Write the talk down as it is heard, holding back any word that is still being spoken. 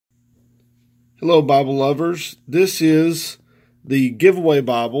Hello, Bible lovers. This is the giveaway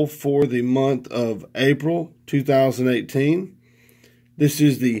Bible for the month of April 2018. This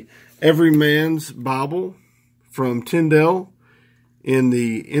is the Every Man's Bible from Tyndale in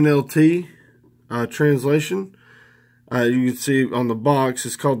the NLT translation. You can see on the box,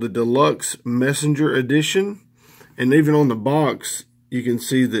 it's called the Deluxe Messenger Edition. And even on the box, you can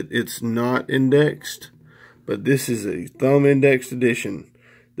see that it's not indexed, but this is a thumb indexed edition.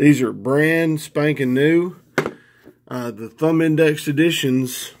 These are brand spanking new. The thumb indexed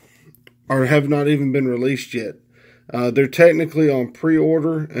editions have not even been released yet. They're technically on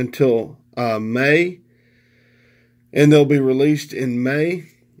pre-order until May, and they'll be released in May.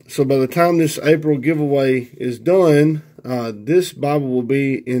 So by the time this April giveaway is done, this Bible will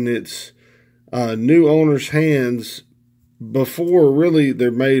be in its new owner's hands before really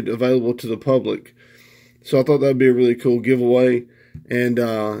they're made available to the public. So I thought that'd be a really cool giveaway. And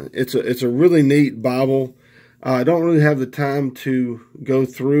it's a really neat Bible. I don't really have the time to go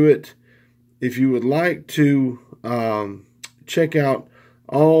through it. If you would like to check out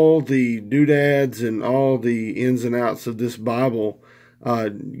all the doodads and all the ins and outs of this Bible,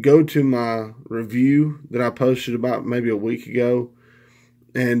 go to my review that I posted about maybe a week ago,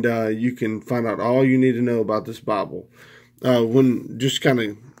 and you can find out all you need to know about this Bible. When just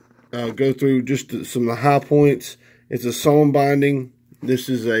kind of go through just some of the high points. It's a sewn binding. This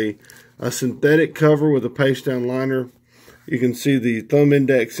is a synthetic cover with a paste down liner. You can see the thumb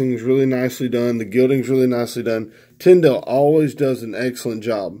indexing is really nicely done. The gilding is really nicely done. Tyndale always does an excellent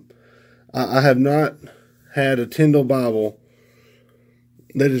job. I have not had a Tyndale Bible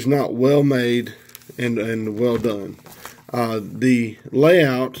that is not well made and well done. The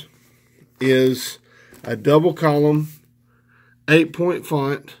layout is a double column, 8-point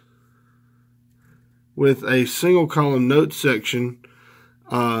font, with a single column note section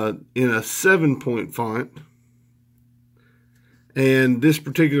in a 7-point font. And this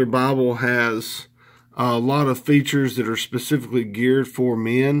particular Bible has a lot of features that are specifically geared for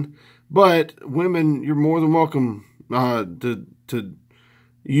men, but women, you're more than welcome to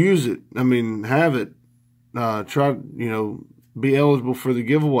use it. I mean, have it. Try, be eligible for the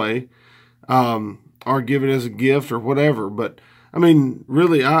giveaway, or give it as a gift or whatever. But I mean,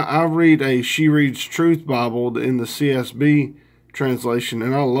 really, I read a She Reads Truth Bible in the CSB translation,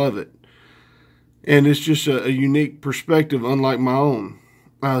 and I love it. And it's just a unique perspective, unlike my own.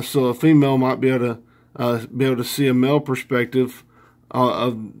 So a female might be able to see a male perspective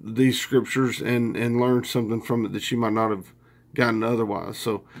of these scriptures and learn something from it that she might not have gotten otherwise.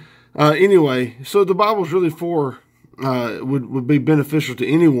 So anyway, so the Bible's really would be beneficial to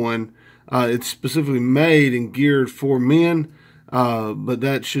anyone. It's specifically made and geared for men. But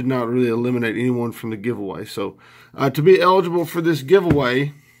that should not really eliminate anyone from the giveaway. So to be eligible for this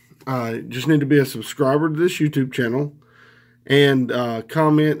giveaway, just need to be a subscriber to this YouTube channel and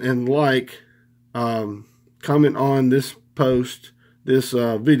comment and comment on this post, this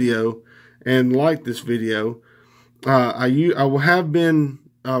video, and like this video. I have been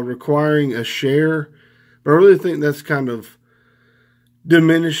requiring a share, but I really think that's kind of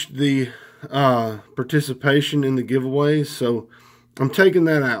diminished the participation in the giveaways, so I'm taking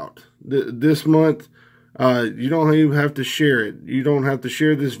that out. This month, you don't even have to share it. You don't have to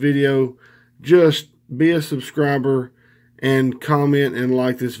share this video. Just be a subscriber and comment and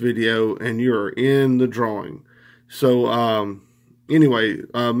like this video, and you're in the drawing. So anyway,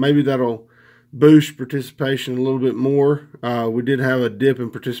 maybe that'll boost participation a little bit more. We did have a dip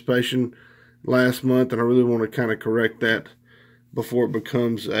in participation last month, and I really want to kind of correct that before it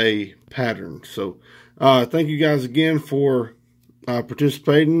becomes a pattern. So thank you guys again for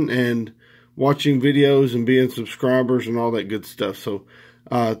participating and watching videos and being subscribers and all that good stuff. So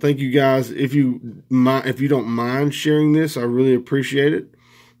thank you guys. If you don't mind sharing this, I really appreciate it.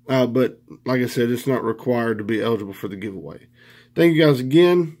 But like I said, it's not required to be eligible for the giveaway. Thank you guys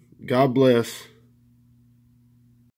again. God bless.